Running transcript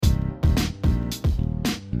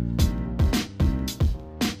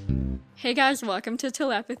Hey guys, welcome to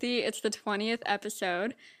Telepathy. It's the 20th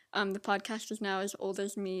episode. The podcast is now as old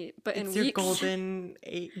as me, but in It's weeks. your golden Oh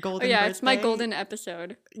yeah, birthday. it's my golden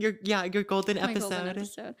episode. Your golden My episode. golden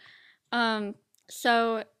episode.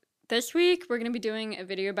 So this week we're gonna be doing a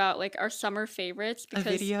video about like our summer favorites A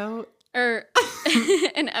video? or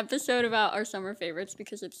an episode about our summer favorites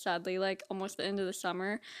because it's sadly like almost the end of the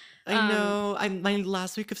summer. I know. My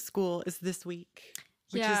last week of school is this week.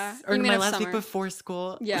 Which Yeah, is, or you mean my of last summer. week before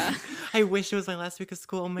school. Yeah. I wish it was my last week of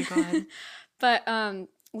school. Oh my god. But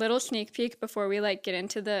little sneak peek before we like get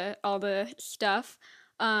into all the stuff.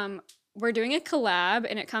 We're doing a collab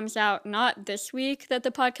and it comes out not this week that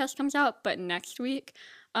the podcast comes out, but next week.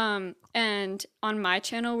 And on my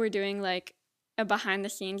channel we're doing like a behind the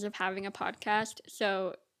scenes of having a podcast.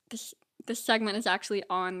 So this segment is actually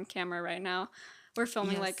on camera right now. We're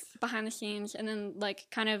filming like behind the scenes and then like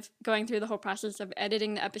kind of going through the whole process of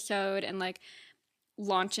editing the episode and like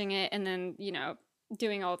launching it and then, you know,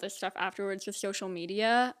 doing all this stuff afterwards with social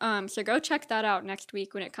media. So go check that out next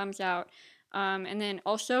week when it comes out. And then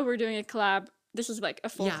also we're doing a collab. This is like a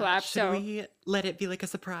full collab. Should we let it be like a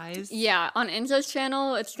surprise? Yeah, on Enzo's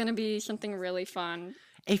channel, it's going to be something really fun.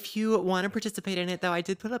 If you want to participate in it though, I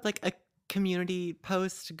did put up like a community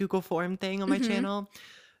post Google form thing on my channel.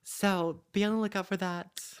 So be on the lookout for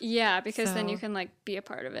that. Yeah, because then you can like be a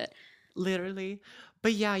part of it. Literally.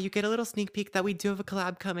 But yeah, you get a little sneak peek that we do have a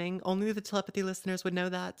collab coming. Only the Telepathy listeners would know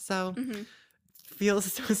that. So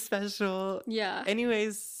feels so special. Yeah.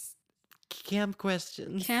 Anyways, camp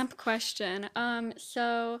questions. Camp question.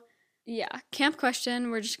 So yeah, camp question.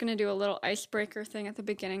 We're just gonna do a little icebreaker thing at the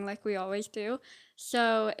beginning like we always do.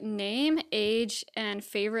 So name, age, and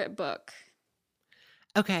favorite book.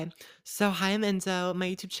 Okay, so hi, I'm Enzo. My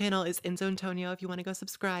YouTube channel is Enzo Antonio if you want to go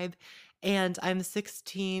subscribe. And I'm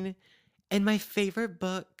 16. And my favorite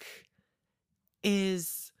book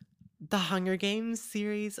is the Hunger Games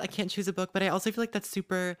series. I can't choose a book, but I also feel like that's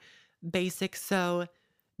super basic. So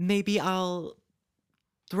maybe I'll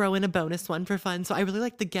throw in a bonus one for fun. So I really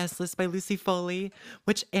like The Guest List by Lucy Foley,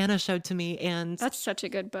 which Anna showed to me. And That's such a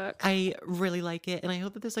good book. I really like it. And I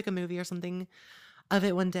hope that there's like a movie or something of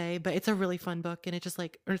it one day, but it's a really fun book and it just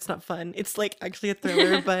like, or it's not fun, it's like actually a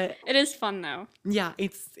thriller, but it is fun though. Yeah,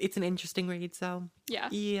 it's an interesting read. So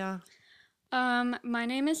yeah. My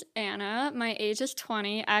name is Anna. My age is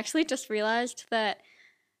 20. I actually just realized that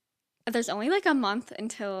there's only like a month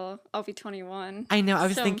until I'll be 21. I know. I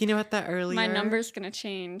was thinking about that earlier. My number's gonna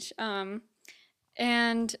change.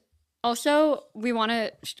 And also we want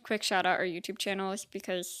to quick shout out our YouTube channels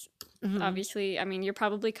because obviously, I mean, you're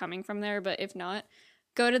probably coming from there, but if not,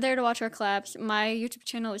 go to there to watch our collabs. My YouTube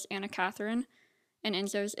channel is Anna Catherine, and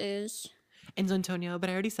Enzo's is Enzo Antonio, but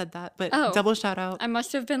I already said that. But double shout out. I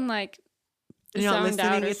must have been like You're not zoned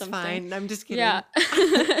out listening. or It's something. fine. I'm just kidding. Yeah.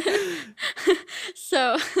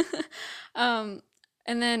 So, and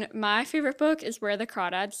then my favorite book is Where the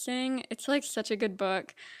Crawdads Sing. It's like such a good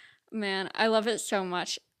book, man. I love it so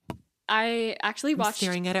much. I actually watched.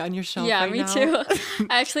 Staring at it on your shelf. Yeah, right me now. too.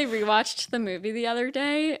 I actually rewatched the movie the other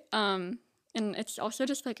day. And it's also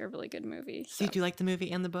just like a really good movie. So do you like the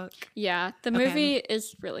movie and the book? Yeah, the movie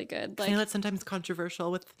is really good. Like, I know that's sometimes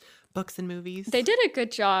controversial with books and movies. They did a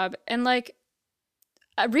good job, and like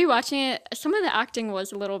rewatching it, some of the acting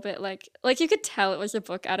was a little bit like you could tell it was a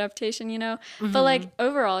book adaptation, you know. But like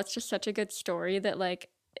overall, it's just such a good story that like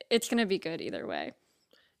it's gonna be good either way.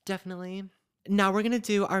 Definitely. Now we're going to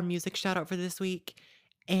do our music shout out for this week.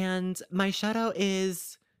 And my shout out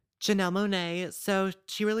is Janelle Monáe. So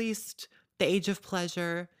she released The Age of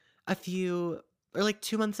Pleasure like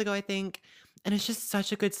 2 months ago, I think. And it's just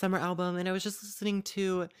such a good summer album. And I was just listening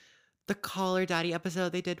to the Call Her Daddy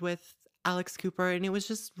episode they did with Alex Cooper. And it was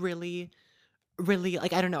just really, really,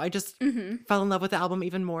 like, I don't know. I just fell in love with the album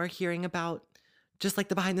even more hearing about just like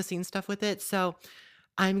the behind the scenes stuff with it. So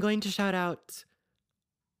I'm going to shout out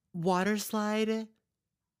Water Slide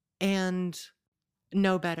and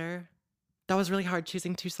Know Better. That was really hard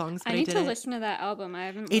choosing two songs, but I need did to it. listen to that album. I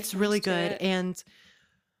haven't. It's really good. It. And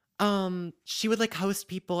she would like host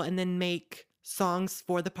people and then make songs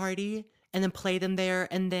for the party and then play them there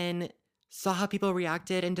and then saw how people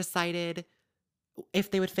reacted and decided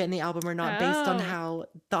if they would fit in the album or not based on how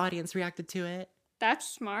the audience reacted to it. That's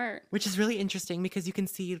smart. Which is really interesting because you can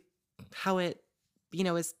see how it, you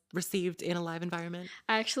know, is received in a live environment.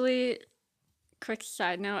 Quick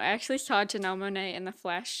side note, I actually saw Janelle Monáe in the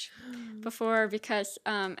flesh before because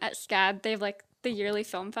at SCAD they have like the yearly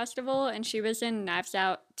film festival and she was in Knives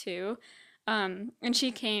Out too. And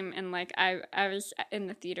she came and like I was in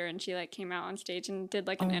the theater and she like came out on stage and did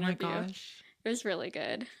like an interview. Oh my gosh. It was really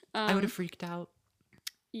good. I would have freaked out.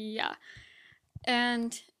 Yeah.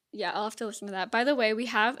 And Yeah, I'll have to listen to that. By the way, we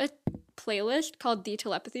have a playlist called the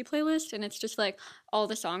Telepathy playlist, and it's just like all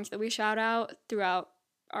the songs that we shout out throughout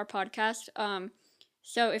our podcast.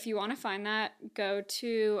 So if you want to find that, go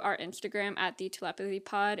to our Instagram at the Telepathy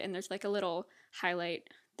Pod, and there's like a little highlight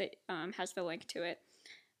that has the link to it.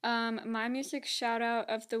 My music shout out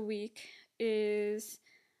of the week is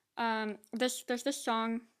there's this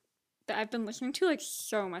song that I've been listening to like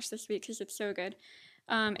so much this week because it's so good.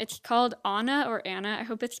 It's called Anna or Anna. I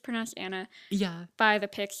hope it's pronounced Anna. Yeah. By the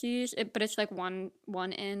Pixies. But it's like one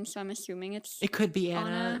N, so I'm assuming it could be Anna,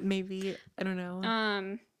 Anna. Maybe. I don't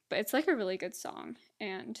know. But it's like a really good song,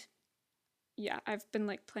 and yeah, I've been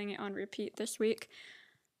like playing it on repeat this week.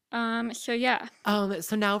 So yeah.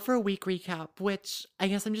 So now for a week recap, which I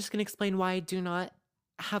guess I'm just gonna explain why I do not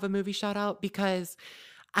have a movie shout out, because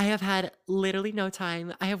I have had literally no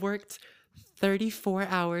time. I have worked 34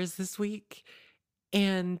 hours this week,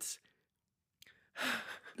 and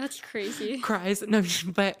that's crazy. Cries. No,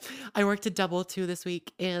 but I worked a double too this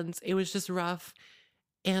week, and it was just rough.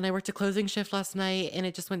 And I worked a closing shift last night, and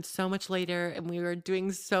it just went so much later, and we were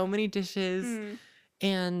doing so many dishes,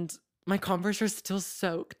 and my Converse are still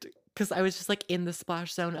soaked because I was just like in the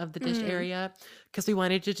splash zone of the dish area, because we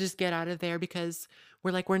wanted to just get out of there, because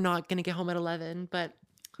we're not gonna get home at 11, but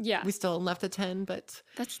yeah, we still left at 10. But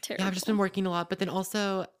that's terrible. Yeah, I've just been working a lot, but then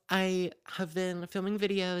also I have been filming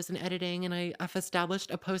videos and editing, and I've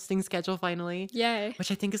established a posting schedule finally. Yay.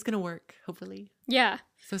 Which I think is gonna work, hopefully. Yeah.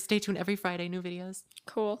 So stay tuned every Friday, new videos.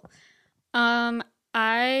 Cool.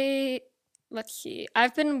 Let's see.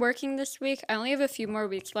 I've been working this week. I only have a few more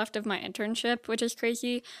weeks left of my internship, which is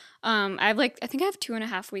crazy. I think I have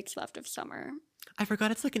 2.5 weeks left of summer. I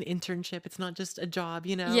forgot it's like an internship. It's not just a job,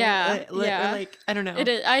 you know? Yeah. Yeah. Or like, I don't know. It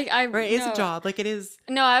is. Right, it's a job. Like, it is.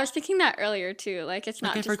 No, I was thinking that earlier too. Like, it's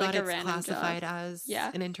not like, just like a it's random classified job. as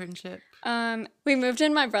an internship. We moved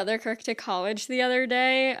in my brother Kirk to college the other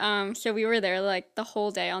day. So we were there like the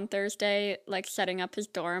whole day on Thursday, like setting up his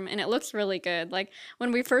dorm, and it looks really good. Like,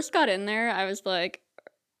 when we first got in there, I was like,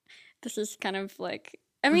 this is kind of like,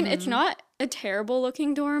 I mean, it's not a terrible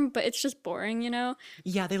looking dorm, but it's just boring, you know?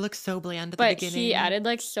 Yeah, they look so bland at the beginning. But he added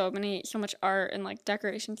like so much art and like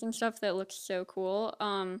decorations and stuff that looks so cool.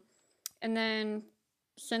 And then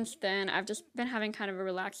since then, I've just been having kind of a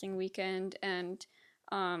relaxing weekend, and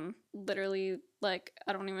literally, like,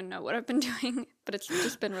 I don't even know what I've been doing, but it's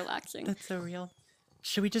just been relaxing. That's so real.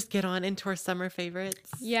 Should we just get on into our summer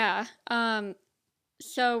favorites? Yeah.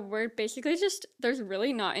 So we're basically just, there's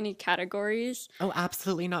really not any categories. Oh,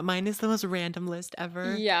 absolutely not. Mine is the most random list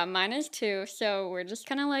ever. Yeah, mine is too. So we're just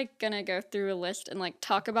kind of like gonna go through a list and like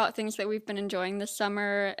talk about things that we've been enjoying this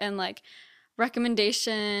summer, and like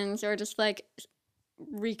recommendations, or just like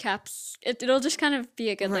recaps. It'll just kind of be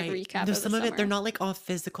a good like recap. There's some of it, they're not like all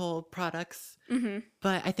physical products,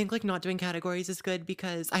 but I think like not doing categories is good,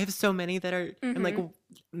 because I have so many that are I'm like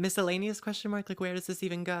miscellaneous question mark, like where does this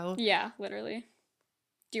even go? Yeah, literally.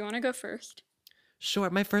 Do you want to go first? Sure.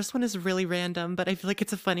 My first one is really random, but I feel like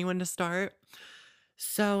it's a funny one to start.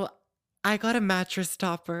 So I got a mattress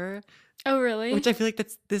topper. Oh, really? Which I feel like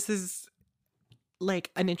this is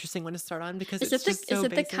like an interesting one to start on, because is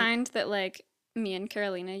it the kind that like me and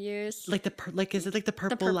Carolina use? Like is it like the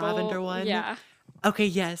purple lavender one? Yeah. Okay,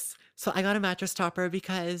 yes. So I got a mattress topper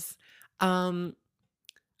because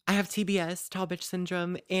I have TBS, tall bitch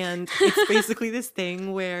syndrome, and it's basically this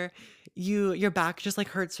thing where your back just like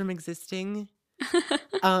hurts from existing.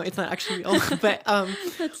 It's not actually real, but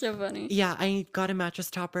that's so funny. Yeah, I got a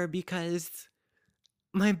mattress topper because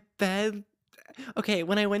my bed. Okay,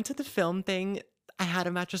 when I went to the film thing, I had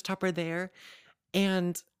a mattress topper there,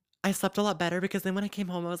 and I slept a lot better, because then when I came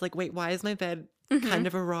home, I was like, wait, why is my bed kind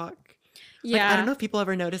of a rock? Yeah, like, I don't know if people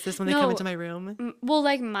ever notice this when they come into my room. Well,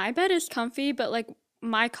 like, my bed is comfy, but like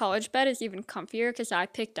my college bed is even comfier because I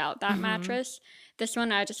picked out that mattress. This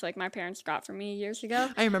one I just like my parents got for me years ago.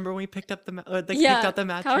 I remember when we picked up picked out the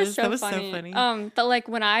mattress. That was so funny. But like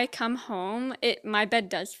when I come home, my bed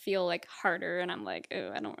does feel like harder, and I'm like,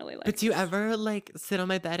 oh, I don't really like. But do you ever like sit on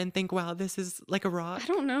my bed and think, wow, this is like a rock? I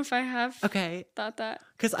don't know if I have. Okay. Thought that.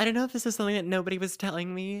 Because I don't know if this is something that nobody was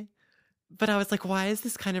telling me, but I was like, why is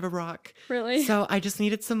this kind of a rock? Really? So I just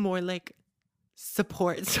needed some more like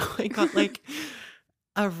support. So I got like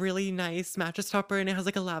a really nice mattress topper, and it has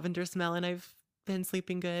like a lavender smell, and I've been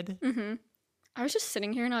sleeping good. I was just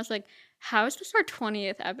sitting here and I was like, how is this our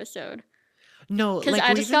 20th episode? No, because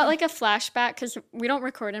I just got like a flashback, because we don't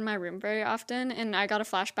record in my room very often, and I got a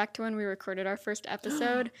flashback to when we recorded our first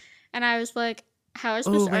episode, and I was like, how is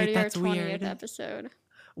this already our 20th episode?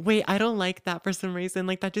 Wait, I don't like that for some reason.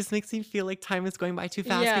 Like, that just makes me feel like time is going by too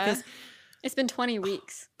fast, because It's been 20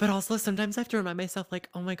 weeks. But also sometimes I have to remind myself, like,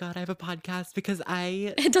 oh my God, I have a podcast because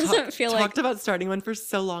I It doesn't feel talked like, about starting one for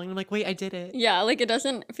so long. I'm like, wait, I did it. yeah, like it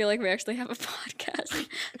doesn't feel like we actually have a podcast.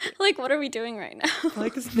 Like, what are we doing right now? Probably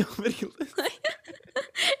because nobody listens.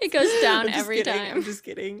 It goes down I'm just every kidding. time. I'm just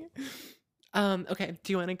kidding. Okay,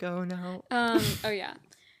 do you want to go now? Oh yeah.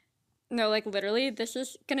 No, like literally, this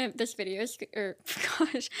video is, or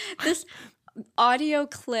gosh, this audio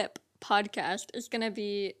clip podcast is gonna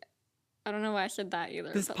be, I don't know why I said that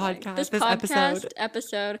either. This but podcast, this this podcast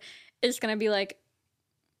episode is gonna be like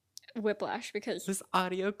whiplash because this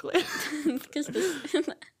audio clip. because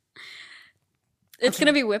it's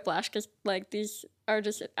gonna be whiplash because like these are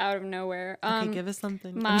just out of nowhere. Okay, give us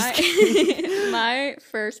something. My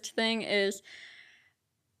first thing is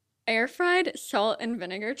air fried salt and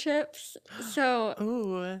vinegar chips. So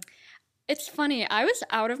ooh. It's funny. I was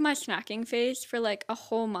out of my snacking phase for like a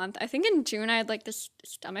whole month. I think in June I had like this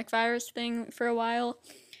stomach virus thing for a while.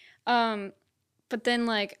 But then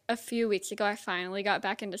like a few weeks ago I finally got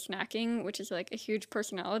back into snacking, which is like a huge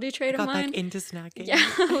personality trait of mine. Got back into snacking. Yeah,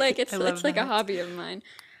 like it's like that. a hobby of mine.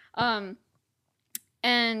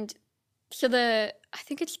 And so I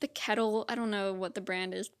think it's the Kettle, I don't know what the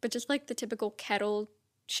brand is, but just like the typical Kettle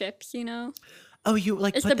chips, you know? Oh, you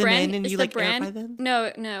like Is put the them brand, in and is you the like air brand, fry them?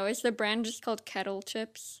 no, is the brand just called Kettle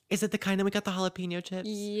chips? Is it the kind that we got the jalapeno chips?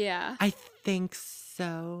 Yeah. I think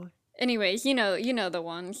so. Anyways, you know the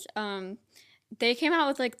ones. They came out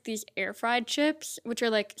with like these air fried chips, which are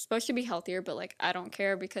like supposed to be healthier, but like I don't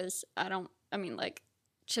care because I mean like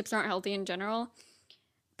chips aren't healthy in general.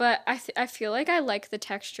 But I feel like I like the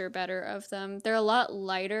texture better of them. They're a lot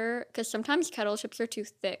lighter because sometimes Kettle chips are too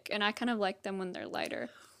thick, and I kind of like them when they're lighter.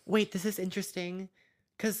 Wait, this is interesting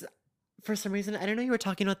because for some reason, I didn't know you were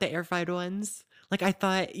talking about the air fried ones. Like, I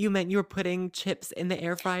thought you meant you were putting chips in the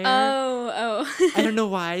air fryer. Oh. I don't know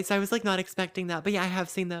why. So I was like not expecting that. But yeah, I have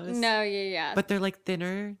seen those. No, yeah. But they're like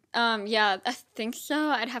thinner. Yeah, I think so.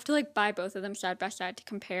 I'd have to like buy both of them side by side to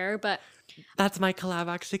compare, but that's my collab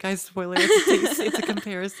actually, guys. Spoiler, it's a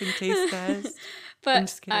comparison taste test. But I'm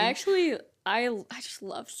just kidding. I just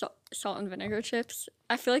love salt and vinegar chips.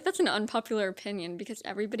 I feel like that's an unpopular opinion because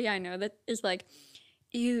everybody I know that is like,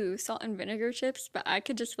 ew, salt and vinegar chips, but I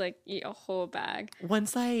could just like eat a whole bag.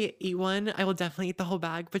 Once I eat one, I will definitely eat the whole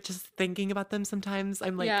bag, but just thinking about them sometimes,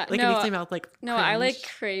 I'm like, Yeah, it makes my mouth like no, cringe. I like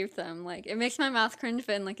crave them. Like it makes my mouth cringe,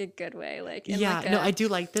 but in like a good way. Like no, I do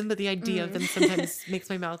like them, but the idea of them sometimes makes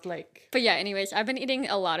my mouth like. But yeah, anyways, I've been eating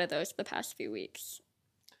a lot of those the past few weeks.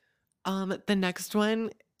 The next one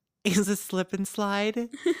is a slip and slide.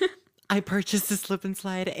 I purchased a slip and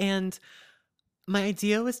slide, and my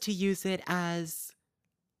idea was to use it as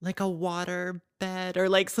like a water bed or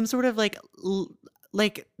like some sort of like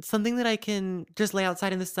something that I can just lay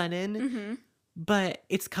outside in the sun in, but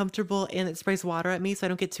it's comfortable and it sprays water at me so I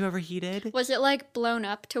don't get too overheated. Was it like blown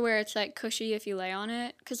up to where it's like cushy if you lay on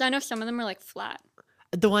it? Because I know some of them are like flat.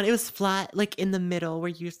 The one, it was flat like in the middle where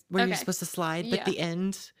you're supposed to slide, but the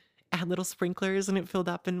end had little sprinklers and it filled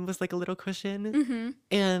up and was like a little cushion.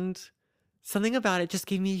 And something about it just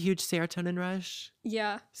gave me a huge serotonin rush.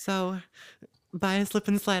 Yeah. So buy a slip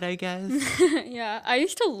and slide, I guess. Yeah, I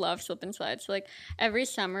used to love slip and slides. Like every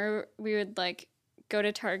summer we would like go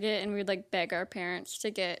to Target and we would like beg our parents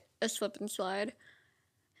to get a slip and slide.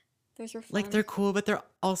 Those were fun. Like they're cool, but they're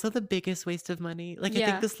also the biggest waste of money. Like I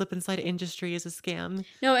think the slip and slide industry is a scam.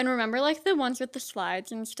 No, and remember like the ones with the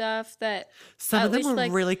slides and stuff that some of them were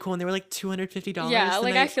like, really cool and they were like $250. Yeah,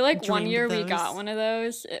 like I feel like one year we got one of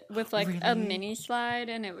those with like a mini slide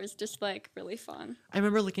and it was just like really fun. I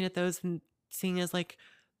remember looking at those and seeing as like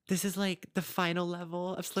this is like the final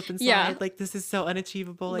level of slip and slide. Yeah. Like this is so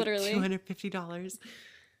unachievable. Literally. Like $250.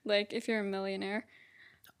 Like if you're a millionaire.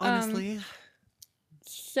 Honestly.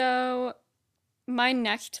 So my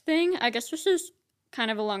next thing, I guess this is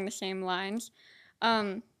kind of along the same lines.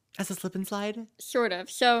 As a slip and slide? Sort of.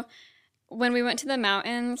 So when we went to the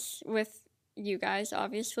mountains with you guys,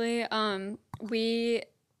 obviously, we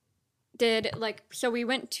did like, so we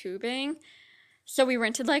went tubing. So we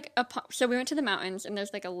rented like so we went to the mountains and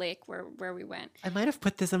there's like a lake where we went. I might have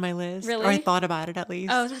put this on my list. Really? Or I thought about it at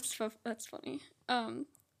least. Oh, that's funny.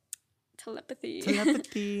 Telepathy.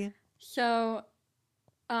 Telepathy. So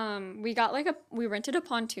we rented a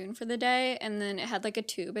pontoon for the day and then it had like a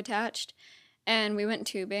tube attached and we went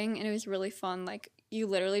tubing and it was really fun. Like you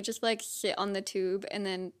literally just like sit on the tube and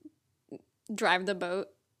then drive the boat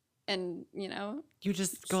and you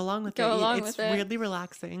just go along with it's weirdly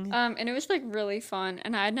relaxing. And it was like really fun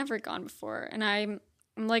and I had never gone before and I'm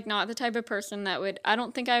like not the type of person that I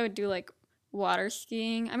don't think I would do like water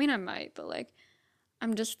skiing. I mean I might, but like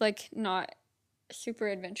I'm just like not super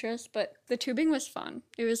adventurous, but the tubing was fun.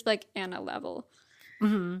 It was like Anna level.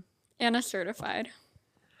 Hmm. Anna certified.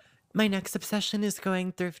 My next obsession is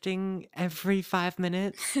going thrifting every 5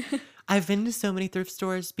 minutes. I've been to so many thrift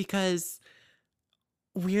stores because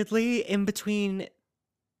weirdly, in between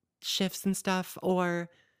shifts and stuff, or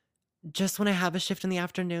just when I have a shift in the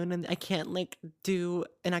afternoon and I can't like do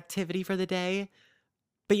an activity for the day,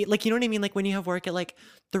 but like, you know what I mean? Like when you have work at like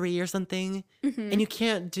 3 or something Hmm. and you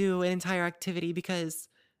can't do an entire activity because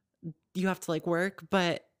you have to like work,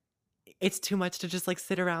 but it's too much to just like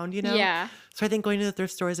sit around, you know? Yeah. So I think going to the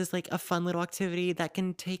thrift stores is like a fun little activity that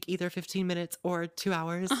can take either 15 minutes or 2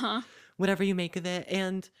 hours, Uh-huh. whatever you make of it.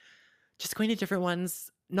 And just going to different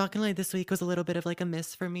ones. Not gonna lie, this week was a little bit of like a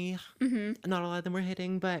miss for me. Hmm. Not a lot of them were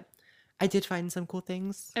hitting, but I did find some cool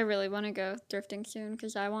things. I really want to go thrifting soon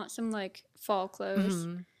because I want some like fall clothes.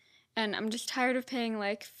 Hmm. And I'm just tired of paying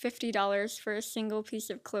like $50 for a single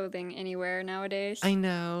piece of clothing anywhere nowadays. I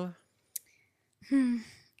know. Hmm.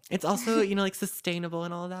 It's also, you know, like sustainable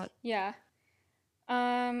and all that. Yeah.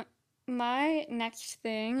 Um, my next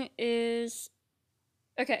thing is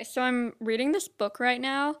okay, so I'm reading this book right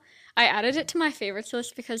now. I added it to my favorites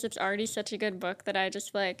list because it's already such a good book that I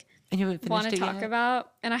just like And you haven't want finished to it talk yet?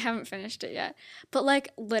 about, and I haven't finished it yet. But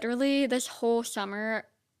like literally this whole summer,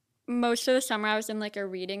 most of the summer I was in like a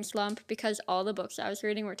reading slump because all the books I was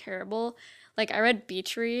reading were terrible. Like I read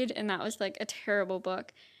Beach Read and that was like a terrible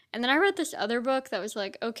book. And then I read this other book that was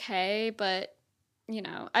like okay, but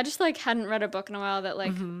I just like hadn't read a book in a while that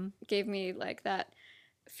like Hmm. gave me like that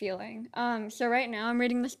feeling. So right now I'm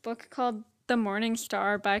reading this book called The Morning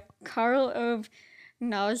Star by Karl Ove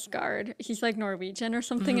Knausgaard. He's like Norwegian or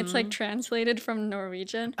something. It's like Hmm. translated from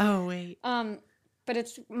Norwegian. Oh, wait. Um, but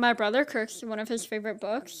it's my brother Kirk's one of his favorite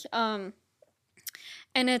books. And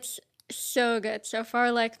it's so good so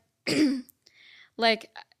far. Like, like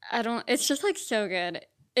I don't. It's just like so good.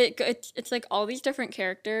 It's like all these different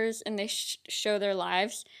characters, and they show their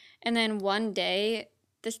lives, and then one day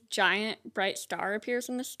this giant bright star appears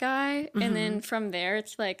in the sky, and Hmm. then from there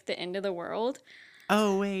it's like the end of the world.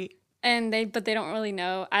 Oh, wait. And they don't really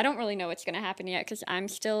know. I don't really know what's gonna happen yet because I'm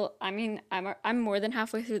still. I mean, I'm more than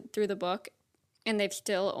halfway through the book, and they've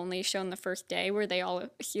still only shown the first day where they all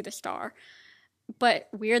see the star. But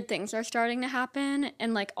weird things are starting to happen,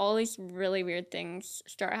 and like all these really weird things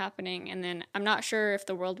start happening, and then I'm not sure if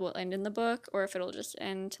the world will end in the book or if it'll just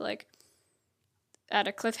end like at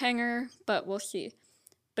a cliffhanger, but we'll see.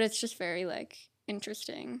 But it's just very like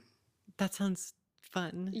interesting. That sounds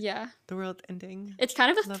fun. Yeah. The world ending. It's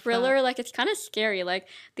kind of a Love that. thriller, like it's kind of scary. Like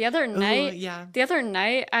the other Oh, night, yeah. the other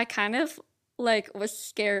night I kind of like was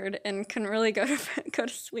scared and couldn't really go to go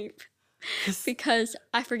to sleep 'Cause, because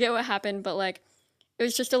I forget what happened, but like it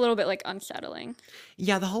was just a little bit like unsettling.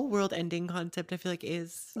 yeah, the whole world ending concept I feel like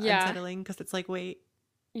is Yeah. unsettling because it's like, wait.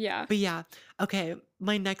 Yeah. But yeah, okay.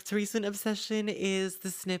 My next recent obsession is the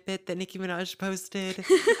snippet that Nicki Minaj posted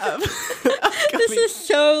of This upcoming is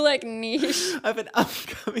so like niche. of an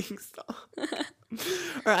upcoming song.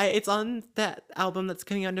 All right, it's on that album that's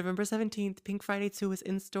coming out November 17th. Pink Friday 2 is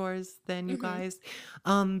in stores then, you Hmm. guys.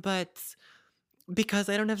 But because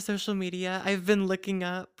I don't have social media, I've been looking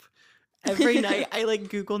up every night. I like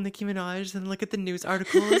Google Nicki Minaj and look at the news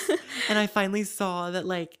articles, and I finally saw that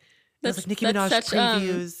like it was like Nicki That's Minaj such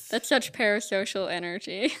previews that's such parasocial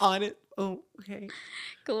energy. on it. Oh, okay.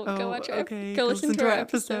 Go Oh, watch okay. go Go listen listen to to our our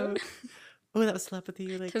episode. episode. Oh, that was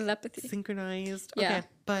telepathy, like Telepathy. synchronized. Yeah. Okay,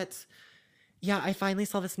 but yeah, I finally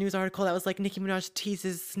saw this news article that was like Nicki Minaj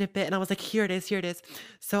teases snippet, and I was like, here it is, here it is.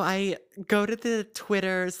 So I go to the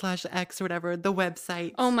Twitter/X or whatever, the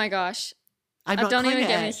website. Oh my gosh. I'm not Don't calling even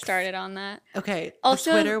it get me X. started on that. Okay, the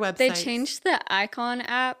Also, Twitter they website. changed the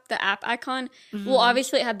app icon. Well, Hmm.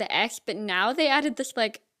 obviously it had the X, but now they added this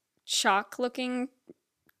like chalk looking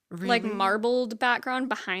like Really? marbled background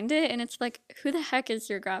behind it, and it's like, who the heck is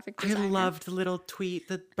your graphic I designer? loved the little tweet,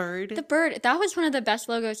 the The bird. bird, that was one of the best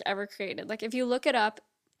logos ever created. Like if you look it up,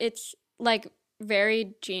 it's like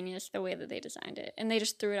very genius the way that they designed it, and they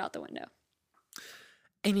just threw it out the window.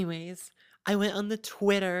 Anyways, I went on the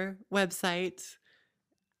Twitter website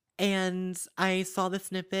and I saw the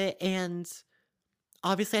snippet, and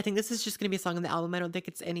obviously I think this is just going to be a song on the album. I don't think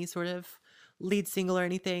it's any sort of lead single or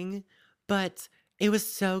anything, but it was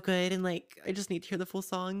so good, and like I just need to hear the full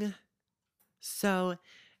song. So,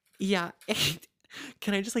 yeah.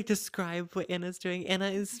 Can I just like describe what Anna's doing? Anna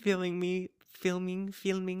is filming.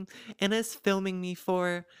 Anna is filming me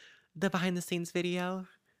for the behind the scenes video.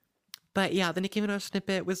 But yeah, the Nicki Minaj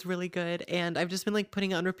snippet was really good, and I've just been like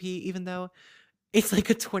putting it on repeat, even though it's like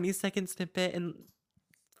a 20-second snippet and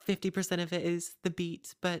 50% of it is the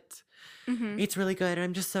beat, but Hmm. it's really good, and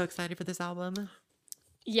I'm just so excited for this album.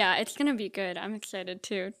 Yeah, it's gonna be good. I'm excited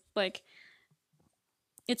too. Like,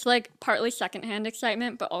 it's like partly secondhand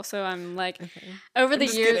excitement, but also I'm like, Okay. over I'm the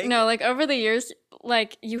just years, kidding. no, like over the years,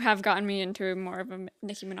 like you have gotten me into more of a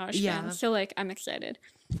Nicki Minaj fan. Yeah. So like, I'm excited.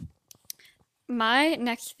 My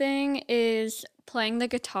next thing is playing the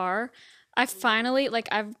guitar. I finally, like,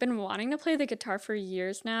 I've been wanting to play the guitar for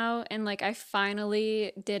years now, and like, I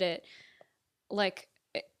finally did it. Like,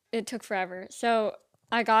 it took forever. So,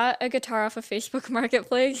 I got a guitar off of Facebook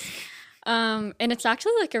Marketplace. And it's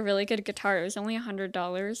actually like a really good guitar. It was only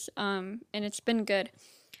 $100. And it's been good.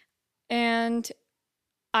 And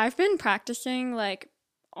I've been practicing like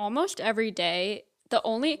almost every day. The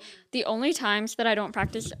only times that I don't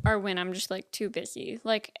practice are when I'm just like too busy.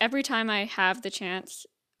 Like every time I have the chance,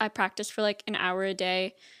 I practice for like an hour a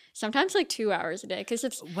day, sometimes like 2 hours a day, because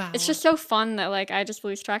it's Wow. just so fun that like I just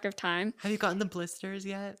lose track of time. Have you gotten the blisters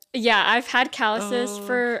yet? Yeah, I've had calluses Oh,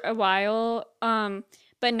 for a while,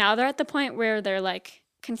 but now they're at the point where they're like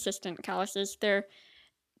consistent calluses.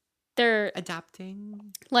 They're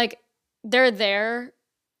adapting. like they're there,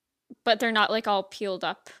 but they're not like all peeled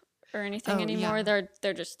up or anything Oh, anymore. yeah.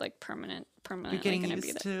 They're just like You're permanently getting gonna be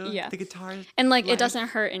used there. to Yeah. the guitar And like it doesn't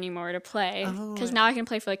life. hurt anymore to play because Oh, now I can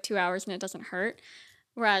play for like 2 hours and it doesn't hurt.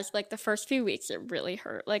 Whereas like the first few weeks it really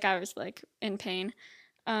hurt. Like I was like in pain.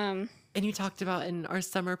 Um and you talked about in our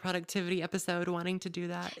summer productivity episode wanting to do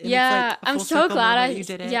that. And it's like yeah, a I'm full so circle glad moment you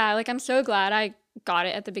did it. yeah, like I'm so glad I got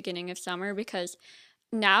it at the beginning of summer because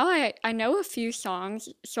now I know a few songs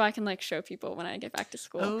so I can like show people when I get back to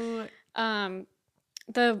school. Oh, Um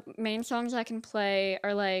the main songs I can play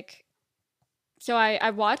are like so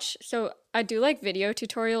I do like video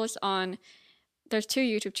tutorials on there's two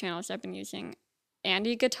YouTube channels I've been using.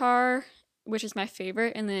 Andy Guitar, which is my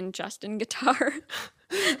favorite, and then Justin Guitar.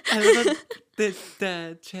 I love how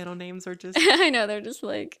the channel names are just I know they're just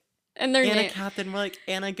like and their Anna name Captain, more like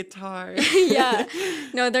Anna Guitar. yeah.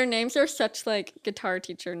 No, their names are such like guitar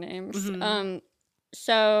teacher names. Hmm.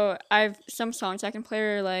 So I've some songs I can play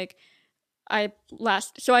are like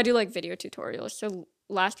so I do like video tutorials. So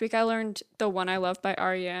last week I learned The One I Love by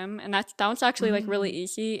REM, and that one's actually like really Mm.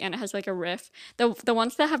 easy and it has like a riff. The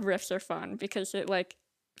ones that have riffs are fun because it like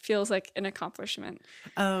feels like an accomplishment.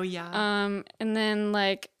 Oh, yeah. And then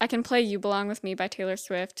like I can play You Belong With Me by Taylor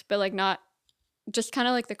Swift, but like not just kind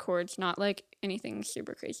of like the chords, not like anything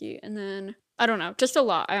super crazy. And then I don't know, just a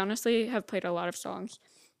lot. I honestly have played a lot of songs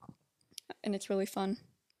and it's really fun.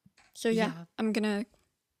 So yeah, Yeah. I'm gonna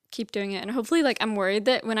keep doing it. And hopefully, like, I'm worried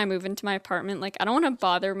that when I move into my apartment, like, I don't want to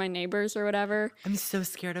bother my neighbors or whatever. I'm so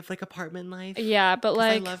scared of like apartment life Yeah, but because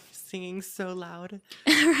I like, love singing so loud.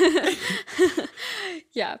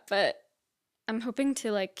 yeah, but I'm hoping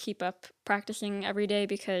to like keep up practicing every day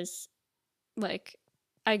because like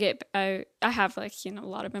I have like seen a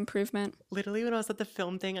lot of improvement. Literally, when I was at the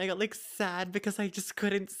film thing, I got like sad because I just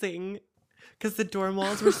couldn't sing because the dorm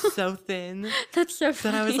walls were so thin That's so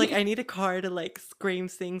that I was like, funny. I need a car to like scream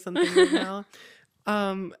sing something right now.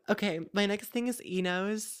 Okay, my next thing is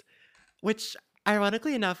Enos, which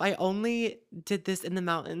ironically enough, I only did this in the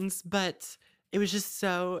mountains, but it was just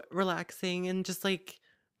so relaxing and just like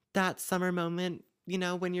that summer moment,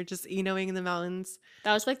 when you're just Enoing in the mountains,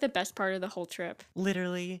 That was like the best part of the whole trip.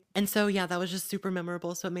 literally. And so, yeah, that was just super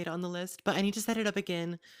memorable. So it made it on the list, but I need to set it up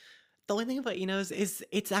again. The only thing about Enos is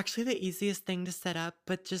it's actually the easiest thing to set up,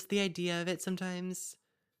 but just the idea of it sometimes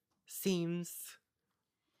seems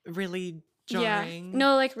really Yeah. jarring.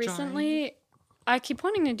 No, like Jarring. recently I keep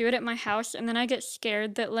wanting to do it at my house and then I get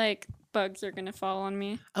scared that like bugs are gonna fall on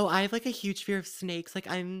me. Oh, I have like a huge fear of snakes. Like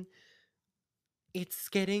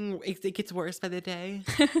it gets worse by the day.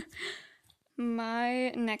 My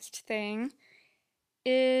next thing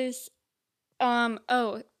is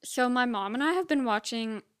so my mom and I have been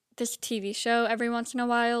watching this TV show every once in a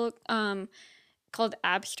while called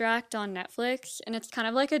Abstract on Netflix, and it's kind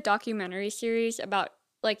of like a documentary series about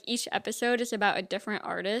like each episode is about a different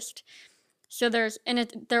artist. So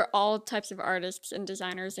they're all types of artists and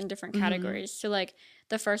designers in different Hmm. categories. So like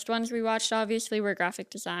the first ones we watched obviously were graphic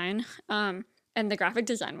design. And the graphic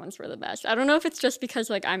design ones were the best. I don't know if it's just because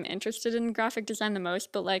like I'm interested in graphic design the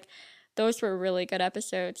most, but like those were really good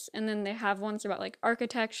episodes. And then they have ones about like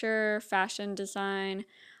architecture, fashion design,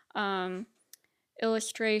 um,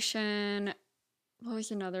 illustration. What was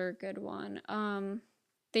another good one?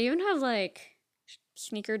 They even have like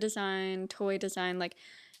sneaker design, toy design, like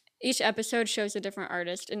each episode shows a different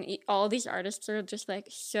artist and all these artists are just like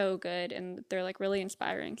so good and they're like really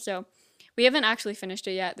inspiring. So we haven't actually finished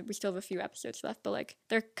it yet. We still have a few episodes left, but like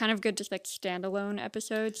they're kind of good just like standalone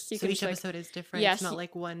episodes. So you So can each just like episode is different. It's yes, not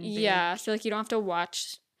like one big. yeah, so like you don't have to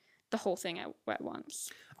watch the whole thing at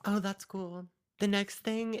once. Oh, that's cool. The next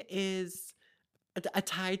thing is a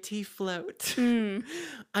Thai tea float. Mm.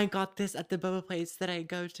 I got this at the boba place that I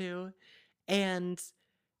go to, and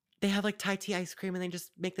they have like Thai tea ice cream, and they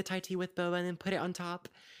just make the Thai tea with boba and then put it on top.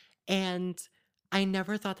 And I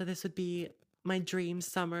never thought that this would be my dream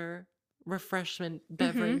summer refreshment Mm-hmm.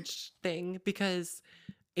 beverage thing because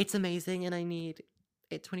it's amazing and I need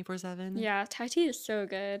it 24/7. Yeah, Thai tea is so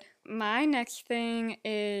good. My next thing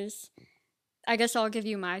is, I guess I'll give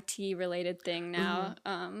you my tea related thing now,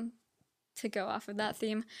 to go off of that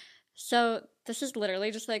theme. So this is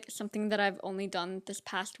literally just like something that I've only done this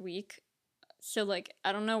past week. So like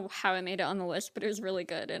I don't know how I made it on the list, but it was really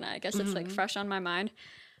good, and I guess it's like fresh on my mind.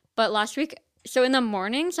 But last week, so in the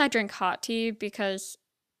mornings I drink hot tea because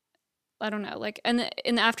I don't know, like in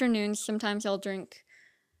the afternoons sometimes I'll drink.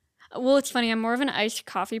 Well, it's funny. I'm more of an iced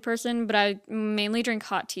coffee person, but I mainly drink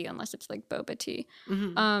hot tea unless it's like boba tea.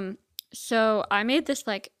 So I made this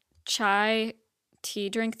like chai tea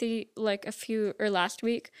drink like last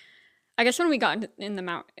week. I guess when we got in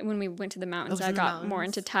the when we went to the mountains, I got more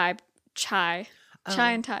into chai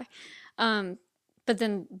and Thai. But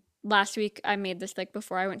then last week I made this like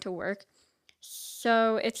before I went to work.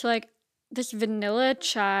 So it's like this vanilla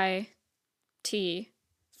chai tea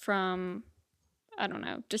from, I don't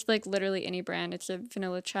know, just like literally any brand. It's a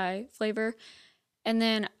vanilla chai flavor. And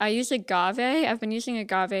then I use agave. I've been using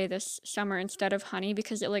agave this summer instead of honey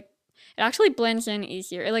because it actually blends in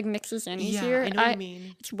easier. It like mixes in easier. Yeah, I know what you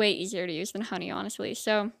mean. It's way easier to use than honey, honestly.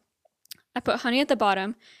 So I put honey at the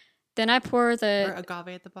bottom. Then I pour Or agave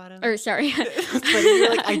at the bottom. Or sorry. You're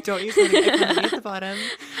like, I don't use honey. I put honey at the bottom.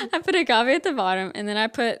 I put agave at the bottom, and then I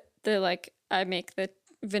put I make the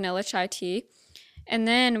vanilla chai tea. And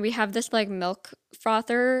then we have this like milk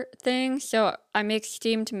frother thing. So I make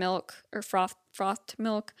steamed milk or frothed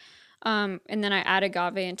milk. And then I add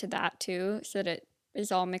agave into that too so that it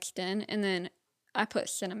is all mixed in. And then I put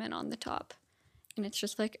cinnamon on the top. And it's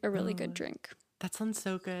just like a really good drink. That sounds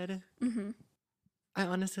so good. I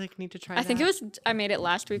honestly like need to try I think I made it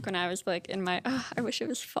last week when I was like in my, I wish it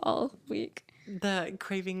was fall week. The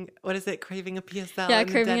craving, what is it? Craving a PSL. Yeah,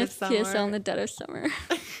 craving a PSL in the dead of summer.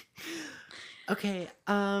 Okay,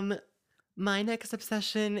 my next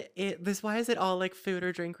obsession, why is it all like food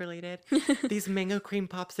or drink related? These mango cream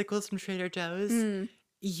popsicles from Trader Joe's.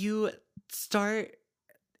 You start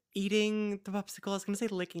eating the popsicle. I was gonna say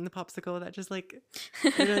licking the popsicle. That just like,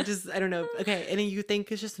 I don't know. Okay, and then you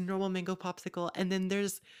think it's just a normal mango popsicle, and then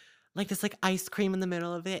there's like this like ice cream in the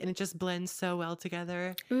middle of it, and it just blends so well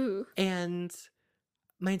together. Ooh. And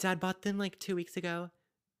my dad bought them like 2 weeks ago,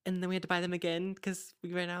 and then we had to buy them again because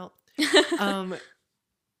we ran out.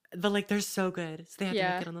 But like they're so good, so they have to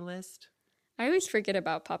make it on the list. I always forget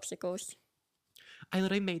about popsicles. I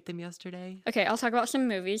literally made them yesterday. Okay, I'll talk about some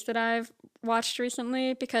movies that I've watched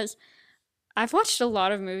recently because I've watched a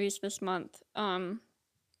lot of movies this month.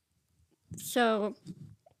 So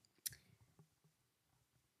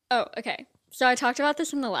okay. So I talked about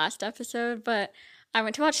this in the last episode, but I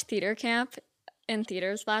went to watch Theater Camp in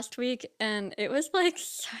theaters last week, and it was like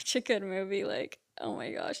such a good movie. Like, oh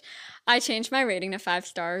my gosh. I changed my rating to 5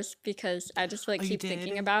 stars because I just like keep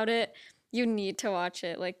thinking about it. You need to watch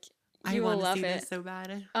it. Like, you will love it. I want to see this so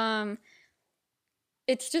bad.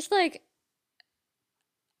 It's just like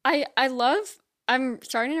I'm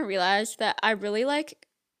starting to realize that I really like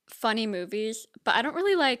funny movies, but I don't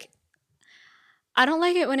like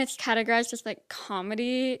it when it's categorized as like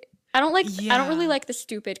comedy. I don't really like the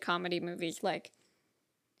stupid comedy movies. Like,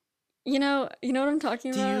 you know what I'm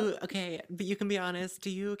talking about? But you can be honest, do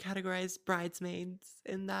you categorize Bridesmaids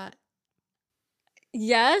in that?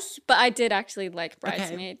 Yes, but I did actually like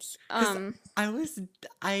Bridesmaids.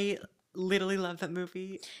 I literally love that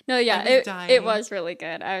movie. No, yeah, it was really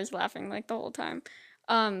good. I was laughing like the whole time.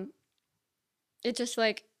 It just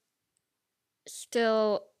like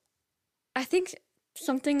still, I think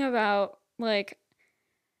something about like,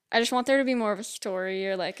 I just want there to be more of a story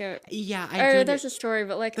or like there's a story,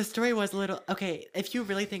 but like the story was a little if you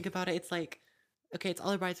really think about it, it's like, okay, it's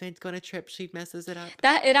all the bridesmaids go on a trip, she messes it up.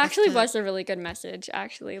 That it actually was a really good message,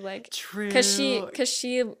 actually, like true, because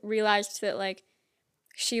she realized that like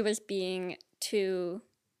she was being too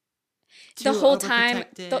the whole time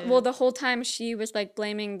the whole time she was like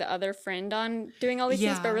blaming the other friend on doing all these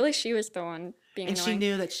things, but really she was the one being annoying. She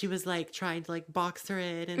knew that she was like trying to like box her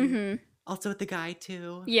in, and also with the guy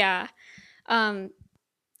too. Yeah.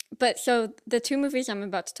 But so the 2 movies I'm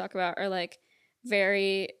about to talk about are like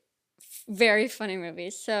very, very funny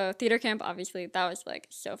movies. So Theater Camp, obviously, that was like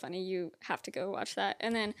so funny. You have to go watch that.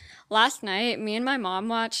 And then last night, me and my mom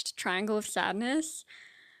watched Triangle of Sadness.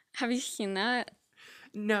 Have you seen that?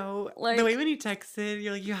 No, Like, the way when you texted,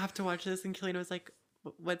 you're like, you have to watch this, and Killian was like,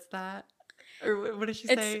 What's that?" Or what did she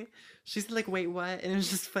it's say? She said like, "Wait, what?" And it was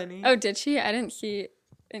just funny. oh, did she? I didn't see She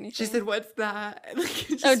anything. said, "What's that?" And, like,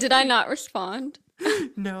 Oh, did I not respond?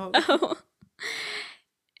 No. Oh.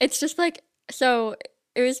 It's just like, so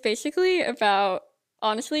it was basically about,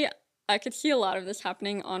 honestly, I could see a lot of this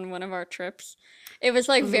happening on one of our trips. It was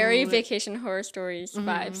like very Ooh. vacation horror stories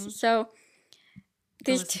vibes. So Go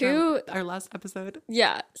these listen to two, our last episode.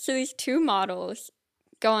 yeah, so these two models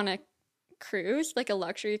go on a cruise, like a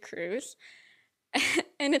luxury cruise.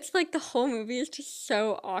 And it's like the whole movie is just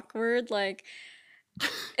so awkward. Like,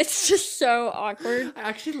 it's just so awkward I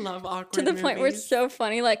actually love awkward to the point where it's movies. so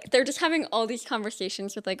funny. Like, they're just having all these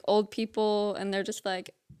conversations with like old people, and they're just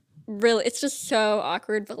like, really, it's just so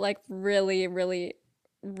awkward, but like really, really,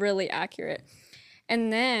 really accurate.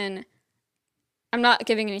 And then I'm not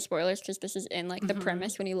giving any spoilers because this is in like the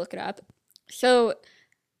premise when you look it up. So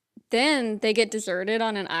then they get deserted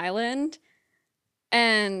on an island,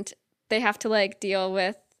 and they have to like deal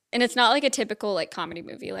with, and it's not like a typical like comedy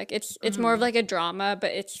movie. Like it's more of like a drama,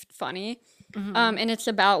 but it's funny. And it's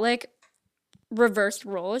about like reversed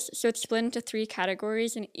roles. So it's split into three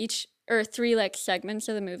categories, and each, or three like segments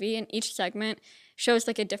of the movie, and each segment shows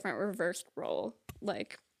like a different reversed role,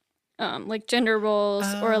 like gender roles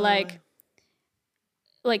or like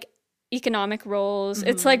economic roles.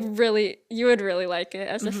 It's like really, you would really like it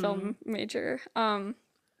as a film major.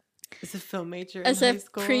 As a film major As in high a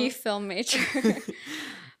school. pre-film major.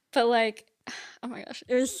 But like, oh my gosh,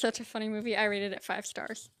 it was such a funny movie. I rated it 5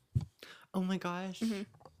 stars. Oh my gosh.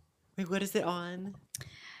 Wait, what is it on?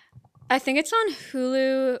 I think it's on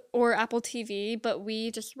Hulu or Apple TV, but we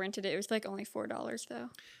just rented it. It was like only $4 though.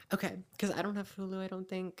 Okay, because I don't have Hulu, I don't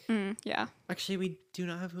think. Yeah. Actually, we do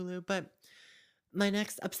not have Hulu, but my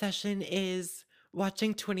next obsession is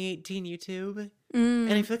watching 2018 YouTube.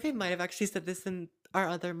 And I feel like I might have actually said this in our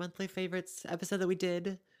other monthly favorites episode that we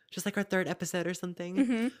did, just like our 3rd episode or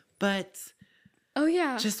something. But oh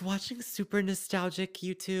yeah, just watching super nostalgic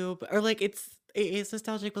YouTube, or like it is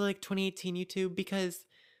nostalgic, but like 2018 YouTube, because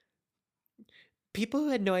people who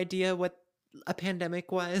had no idea what a pandemic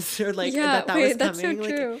was, or like yeah. that Wait, was that's coming. so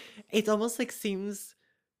Like true. it's almost like seems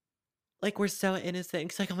like we're so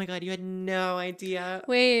innocent. It's like, oh my god, you had no idea.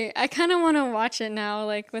 Wait, I kind of want to watch it now,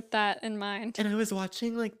 like with that in mind. And I was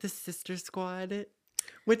watching like the Sister Squad,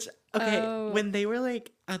 which when they were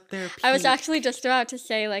like at their peak. I was actually just about to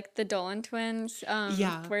say like the Dolan twins.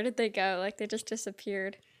 Yeah. Where did they go? Like they just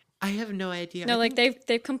disappeared. I have no idea. No, like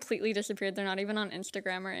they've completely disappeared. They're not even on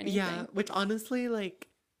Instagram or anything. Yeah, which honestly, like,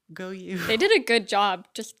 go you. They did a good job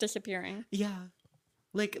just disappearing. Yeah.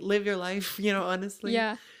 Like, live your life, honestly.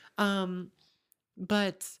 Yeah.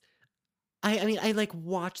 But I mean, I like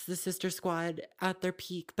watched the Sister Squad at their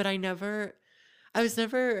peak, but I was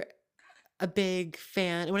never a big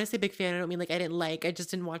fan. And when I say big fan, I don't mean like I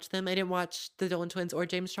just didn't watch them. I didn't watch the Dolan twins or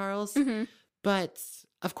James Charles. But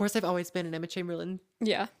of course, I've always been an Emma Chamberlain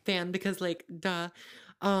fan, because like, duh.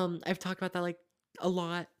 I've talked about that like a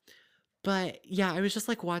lot. But yeah, I was just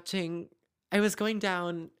like watching. I was going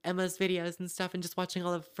down Emma's videos and stuff and just watching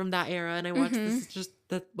all of from that era, and I watched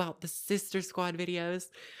the Sister Squad videos,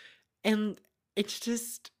 and it's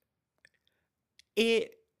just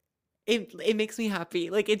it makes me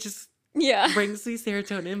happy. Like it just brings me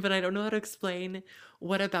serotonin, but I don't know how to explain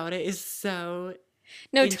what about it is so.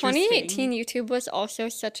 No, 2018 YouTube was also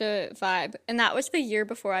such a vibe. And that was the year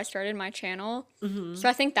before I started my channel. So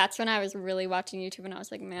I think that's when I was really watching YouTube, and I was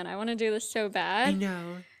like, man, I want to do this so bad. I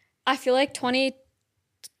know. I feel like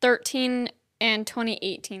 2013 and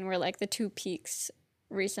 2018 were like the 2 peaks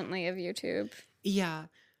recently of YouTube. Yeah.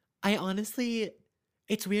 I honestly,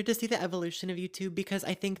 it's weird to see the evolution of YouTube, because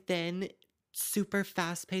I think then super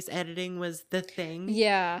fast-paced editing was the thing.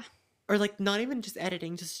 Yeah. Or like not even just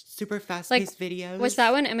editing, just super fast-paced videos. Was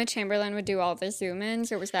that when Emma Chamberlain would do all the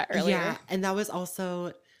zoom-ins, or was that earlier? Yeah, and that was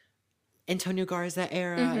also Antonio Garza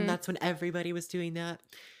era, and that's when everybody was doing that.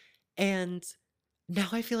 And now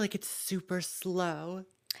I feel like it's super slow.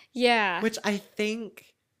 Yeah. Which I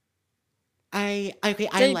think I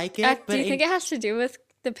like it, but do you think it has to do with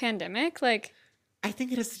the pandemic? Like, I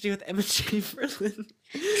think it has to do with Emma Chamberlain.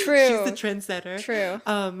 True. She's the trendsetter. True.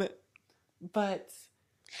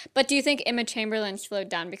 But do you think Emma Chamberlain slowed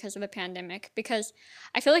down because of the pandemic? Because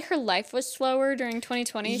I feel like her life was slower during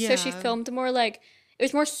 2020, so she filmed more like, it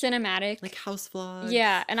was more cinematic. Like house vlogs.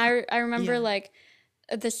 Yeah, and I remember like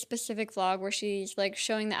this specific vlog where she's like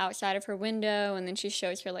showing the outside of her window, and then she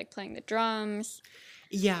shows her like playing the drums.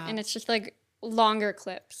 Yeah. And it's just like longer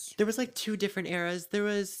clips. There was like 2 different eras. There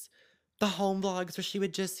was the home vlogs where she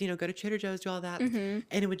would just, go to Trader Joe's, do all that, Mhm.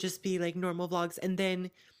 and it would just be like normal vlogs. And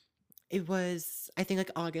then it was, I think,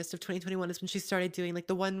 like August of 2021 is when she started doing like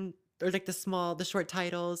the one or like the short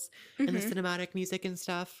titles and the Mhm. cinematic music and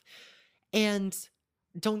stuff. And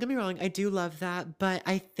don't get me wrong, I do love that, but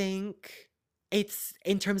I think it's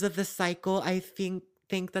in terms of the cycle, I think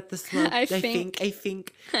that the slow I I think think. I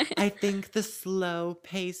think I think the slow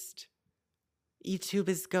paced YouTube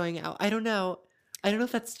is going out. I don't know. I don't know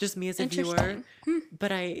if that's just me as a viewer, Interesting. Hmm.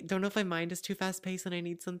 but I don't know if my mind is too fast paced and I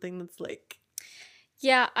need something that's like,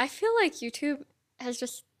 Yeah, I feel like YouTube has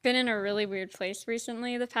just been in a really weird place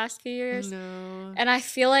recently the past few years. no. And I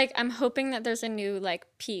feel like I'm hoping that there's a new like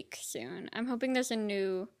peak soon. I'm hoping there's a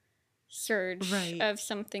new surge Right. of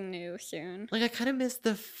something new soon. Like I kind of miss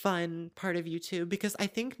the fun part of YouTube because I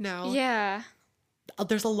think now Yeah.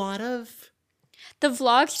 there's a lot of, The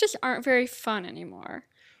vlogs just aren't very fun anymore.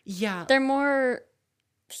 yeah, They're more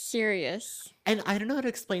serious. and I don't know how to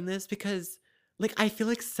explain this because like I feel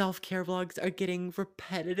like self-care vlogs are getting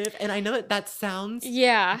repetitive and I know that sounds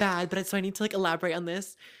Yeah. bad, but so I need to like elaborate on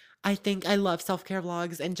this. I think I love self-care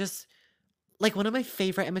vlogs and just like one of my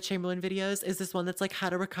favorite Emma Chamberlain videos is this one that's like how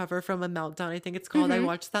to recover from a meltdown. I think it's called. I Mhm.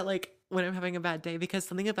 watch that like when I'm having a bad day because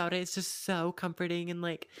something about it is just so comforting and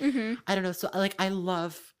like Mhm. I don't know. So like I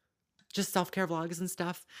love just self-care vlogs and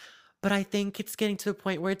stuff. But I think it's getting to a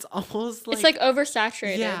point where it's almost It's like like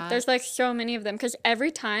oversaturated. yeah. There's like so many of them cuz every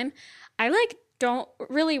time I like don't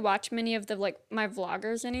really watch many of the like my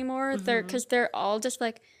vloggers anymore. Mhm. They're all just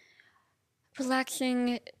like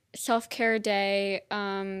relaxing self-care day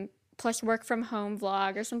plus work from home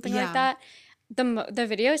vlog or something like Yeah. that. The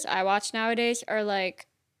videos I watch nowadays are like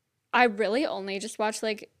I really only just watch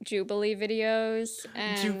like Jubilee videos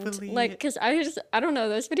and like Jubilee. cuz I don't know,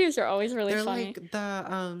 those videos are always really They're funny. like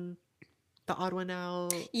the odd one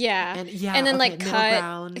out Yeah. and And yeah, then okay, like middle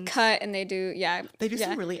ground. cut and they do yeah, They do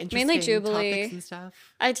some yeah. really Mainly interesting topics Jubilee. and stuff.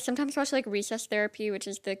 I sometimes watch like Recess Therapy, which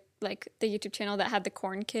is the YouTube channel that had the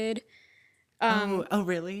corn kid. Oh, Um oh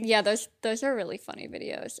really? yeah, those are really funny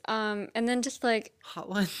videos. And then just like Hot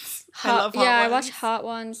ones. I hot love hot yeah, I watch ones. hot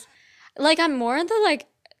ones. Like I'm more into like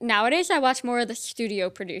nowadays I watch more of the studio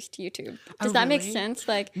produced YouTube. Oh, Does that make really? sense?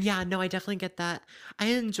 Like Yeah, no, I definitely get that. I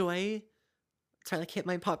enjoy, sorry, like hit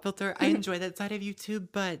my pop filter. I enjoy that side of YouTube,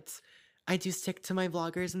 but I do stick to my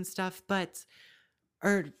vloggers and stuff. But,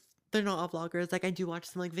 or they're not all vloggers. Like I do watch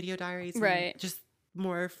some like video diaries and right. just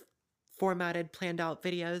more formatted, planned out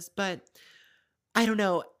videos. But I don't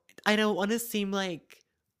know. I don't want to seem like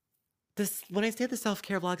this when I say the self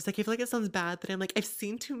care vlogs. Like I feel like it sounds bad, but I'm like I've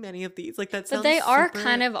seen too many of these. Like that But sounds they are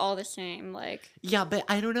kind super. of all the same. Like Yeah, but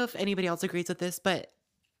I don't know if anybody else agrees with this, but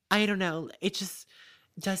I don't know. It just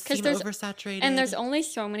does cuz seem there's oversaturated. only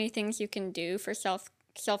so many things you can do for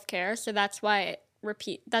self-care, so that's why it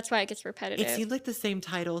gets It repetitive. seems like the same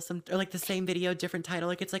title, some or like the same video, different title.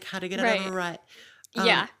 Like it's like how to get out of a Right. rut,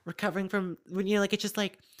 Yeah. recovering from when like it's just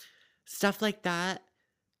like stuff like that.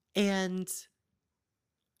 And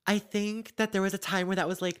I think that there was a time where that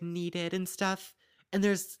was like needed and stuff. And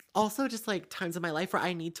there's also just like times in my life where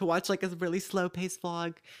I need to watch like a really slow paced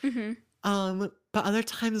vlog. Mhm. But other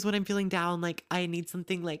times when I'm feeling down, like I need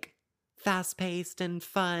something like fast paced and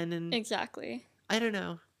fun and Exactly. I don't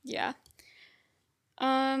know. Yeah.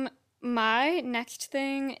 Um, my next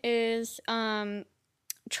thing is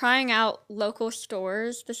trying out local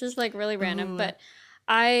stores. This is like really random, Ooh, but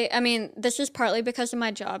I mean, this is partly because of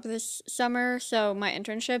my job this summer. So my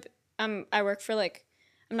internship, I work for like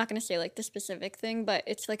I'm not gonna say like the specific thing, but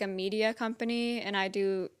it's like a media company, and I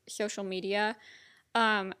do social media.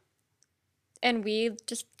 Um, and we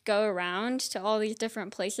just go around to all these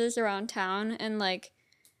different places around town and like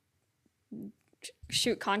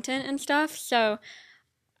shoot content and stuff. So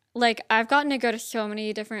like I've gotten to go to so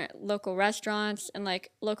many different local restaurants and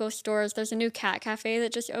like local stores. There's a new cat cafe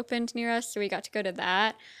that just opened near us, so we got to go to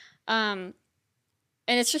that. Um,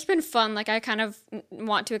 and it's just been fun. Like I kind of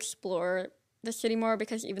want to explore the city more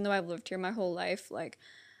because even though I've lived here my whole life, like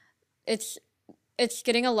it's it's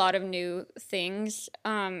getting a lot of new things.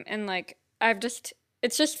 And like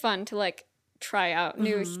it's just fun to like try out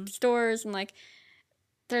new mm-hmm. stores and like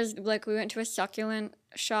there's like we went to a succulent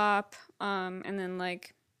shop, and then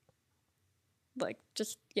like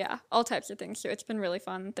just yeah, all types of things. So it's been really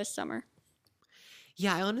fun this summer.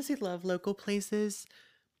 Yeah, I honestly love local places.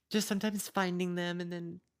 Just sometimes finding them, and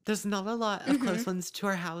then there's not a lot of Mhm. close ones to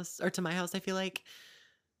our house or to my house, I feel like.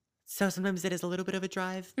 So sometimes it is a little bit of a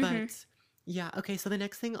drive, Mhm. but yeah. Okay, so the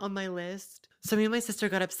next thing on my list. So me and my sister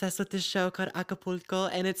got obsessed with this show called Acapulco,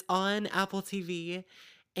 and it's on Apple TV,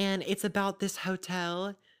 and it's about this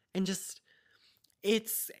hotel and just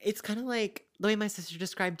It's kind of like the way my sister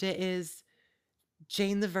described it is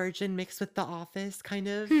Jane the Virgin mixed with The Office, kind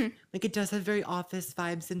of. Hmm. Like it does have very Office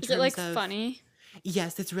vibes in Is it terms like of funny?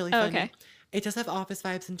 yes, it's really Oh, funny. okay. It does have Office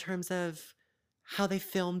vibes in terms of how they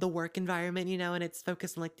film the work environment, and it's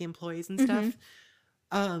focused on like the employees and Mm-hmm.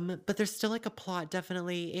 stuff. But there's still like a plot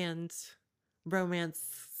definitely and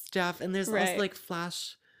romance stuff, and there's also Right. like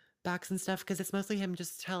flashbacks and stuff because it's mostly him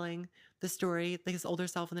just telling the story, like his older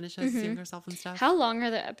self, and then it shows his Mm-hmm. younger self and How stuff. long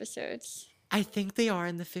are the episodes? I think they are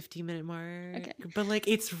in the 50-minute mark, Okay. but like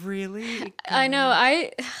it's really I know.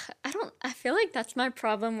 good. I don't. I feel like that's my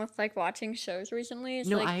problem with like watching shows recently. It's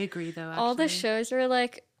No, like I agree though, all the actually. shows are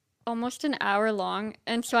like almost an hour long,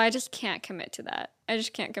 and so I just can't commit to that. I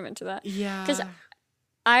just can't commit to that because Yeah.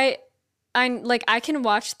 I I can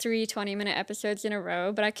watch 3 20-minute episodes in a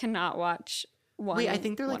row, but I cannot watch Wait, I one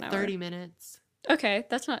think they're one like hour. 30 minutes. Okay,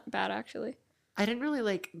 that's not bad actually. I didn't really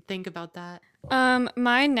like think about that.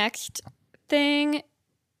 My next thing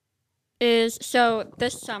is so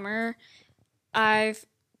this summer I've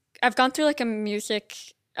I've gone through like a music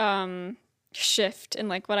shift in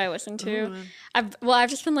like what I listen to. Ooh. I've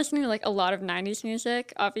just been listening to like a lot of 90s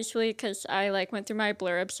music, obviously, because I like went through my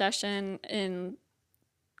Blur obsession in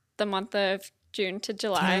the month of June to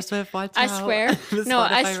Taylor July. Swift, watch I out. swear. The No,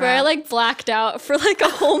 I Spotify swear I like Wrapped. blacked out for like a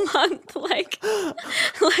whole month.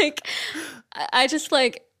 Like I just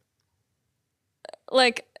like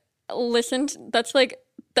listened. That's like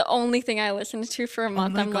the only thing I listened to for a Oh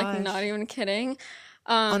month. my I'm like not gosh. even kidding.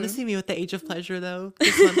 Um, Honestly, me with the age of pleasure though,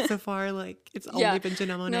 this month so far, like it's only yeah, been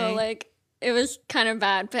Janelle no, Monáe. like it was kind of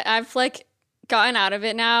bad, but I've like gotten out of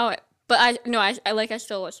it now. But I no, I like I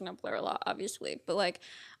still listen to Blur a lot, obviously. But like,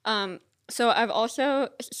 um, so I've also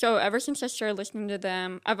so ever since I started listening to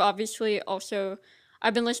them, I've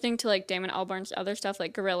been listening to like Damon Albarn's other stuff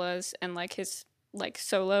like Gorillaz and like his like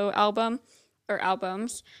solo album or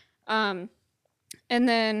albums. Um, and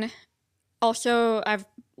then also I've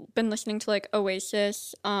been listening to like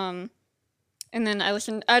Oasis. And then I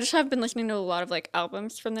just have been listening to a lot of like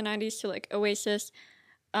albums from the 90s, so like Oasis,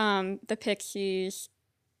 the Pixies,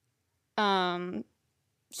 um,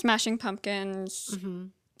 Smashing Pumpkins, Hmm.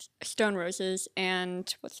 Stone Roses,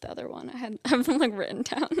 and what's the other one? I've them like written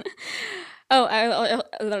down. Oh,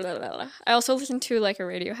 I also listened to like a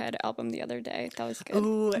Radiohead album the other day. That was good.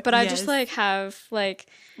 Oh But I just yes, like have like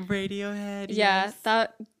Radiohead. yeah, Yes.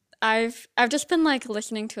 that I've just been like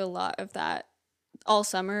listening to a lot of that all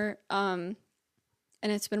summer.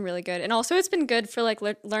 And it's been really good. And also it's been good for like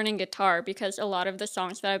learning guitar because a lot of the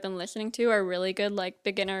songs that I've been listening to are really good like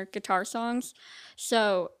beginner guitar songs.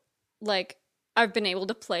 So like I've been able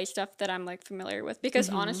to play stuff that I'm like familiar with because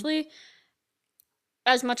Hmm. honestly,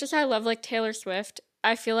 as much as I love like Taylor Swift,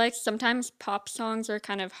 I feel like sometimes pop songs are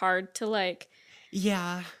kind of hard to like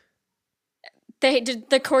Yeah.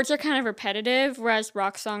 the chords are kind of repetitive whereas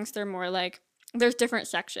rock songs they're more like there's different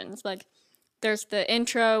sections like there's the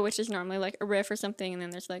intro, which is normally like a riff or something, and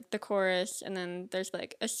then there's like the chorus, and then there's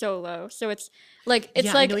like a solo. So it's Yeah, I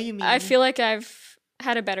know like what you I mean. feel like I've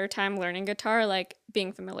had a better time learning guitar, like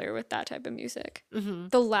being familiar with that type of music. Hmm.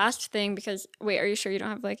 The last thing, because wait, are you sure you don't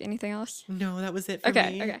have like anything else? No, that was it for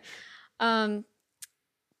Okay, me. okay. Um,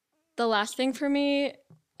 the last thing for me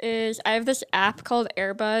is I have this app called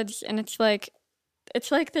Airbuds, and it's like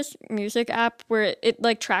this music app where it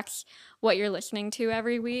like tracks what you're listening to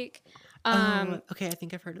every week. Oh, Um, okay. I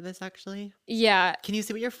think I've heard of this actually. yeah, Can you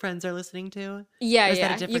see what your friends are listening to? yeah, Or is that a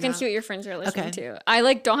yeah. You different can see app? what your friends are listening Okay. to. I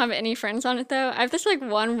like don't have any friends on it though. I have this like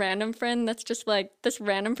one random friend that's just like this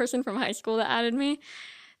random person from high school that added me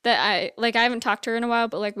that I haven't talked to her in a while,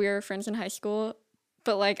 but like we were friends in high school.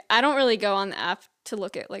 But like I don't really go on the app to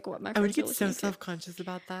look at like what my I would friends are get so listening to. self-conscious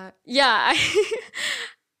about that. Yeah,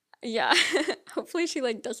 yeah. Hopefully she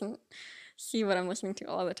like doesn't see what I'm listening to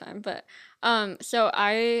all the time. But so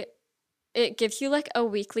I it gives you like a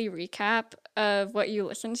weekly recap of what you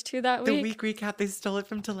listened to that The week. week recap, they stole it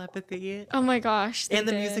from Telepathy. Oh my gosh, they And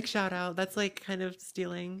the music did. shout out. That's like kind of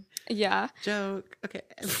stealing. Yeah. Joke. Okay.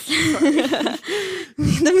 Sorry.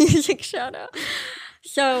 The music shout out.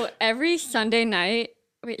 So every Sunday night,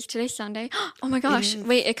 wait, is today Sunday? Oh my It gosh, is.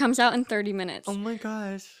 wait, it comes out in 30 Oh minutes. my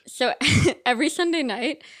gosh. So every Sunday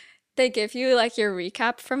night, they give you like your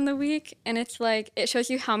recap from the week, and it's like it shows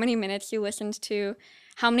you how many minutes you listened to,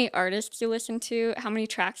 how many artists you listened to, how many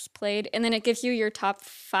tracks played, and then it gives you your top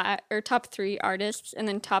five or top three artists, and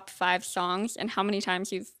then top five songs, and how many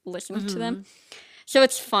times you've listened to them. Hmm. So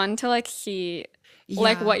it's fun to like see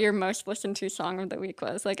like Yeah. what your most listened to song of the week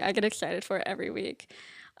was. Like I get excited for it every week.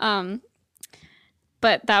 Um,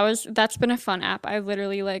 but that's been a fun app. I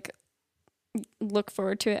literally like look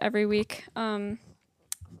forward to it every week.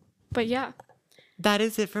 But yeah. that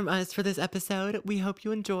is it from us for this episode. We hope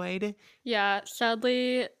you enjoyed. Yeah,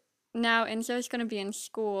 sadly, now Enzo's gonna be in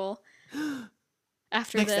school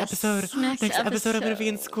after Next this. episode. Next Next episode, I'm going to be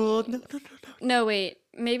in school. episode. No. No, wait.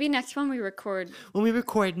 Maybe next one we record. When we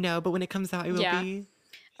record, no, but when it comes out, it will Yeah. be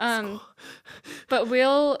Um, school. but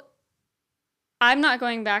I'm not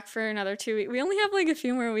going back for another 2 weeks. We only have like a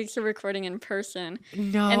few more weeks of recording in person.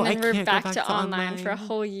 No, And I then we're can't back, go back to online for a online.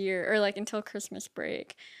 whole year or like until Christmas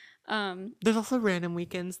break. There's also random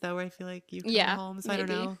weekends though where I feel like you come Yeah, home, so I don't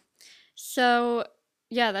maybe. know. So,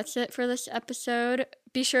 yeah, that's it for this episode.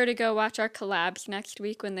 Be sure to go watch our collabs next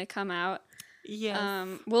week when they come out.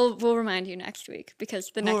 Yes. We'll remind you next week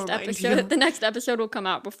because the We'll next remind you. next episode will come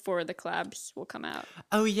out before the collabs will come out.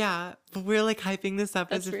 Oh yeah, but we're like hyping this up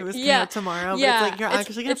as That's if it weird. was coming Yeah, out tomorrow. yeah. But it's like you're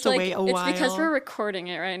actually gonna have to like, wait a while. It's because we're recording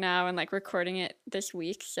it right now and like recording it this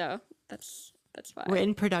week, so that's why. We're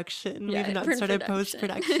in production. Yeah, We've not we're in started production.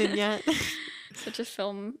 post-production yet. such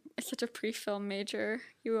a pre-film major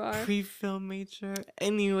you are. Pre-film major.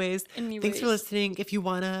 Anyways, thanks for listening. If you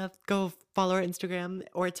wanna go follow our Instagram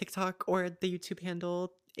or TikTok or the YouTube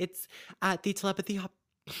handle, it's at the Telepathy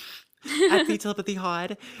at the Telepathy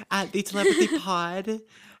Pod, at the Telepathy Pod.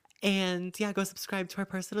 And yeah, go subscribe to our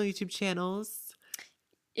personal YouTube channels.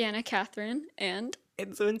 Anna, Catherine, and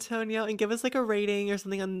Enzo and Antonio, and give us like a rating or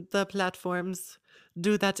something on the platforms.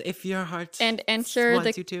 Do that if your heart and answer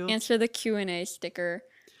wants you to. the Q&A sticker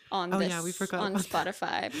on we forgot on about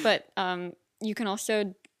Spotify. But you can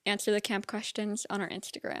also answer the camp questions on our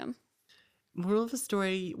Instagram. Moral of the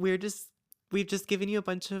story, we've just given you a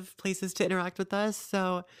bunch of places to interact with us,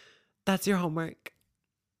 so that's your homework.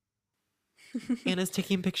 Anna's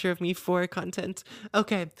taking a picture of me for content.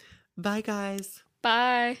 Okay, bye guys.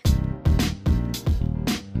 Bye.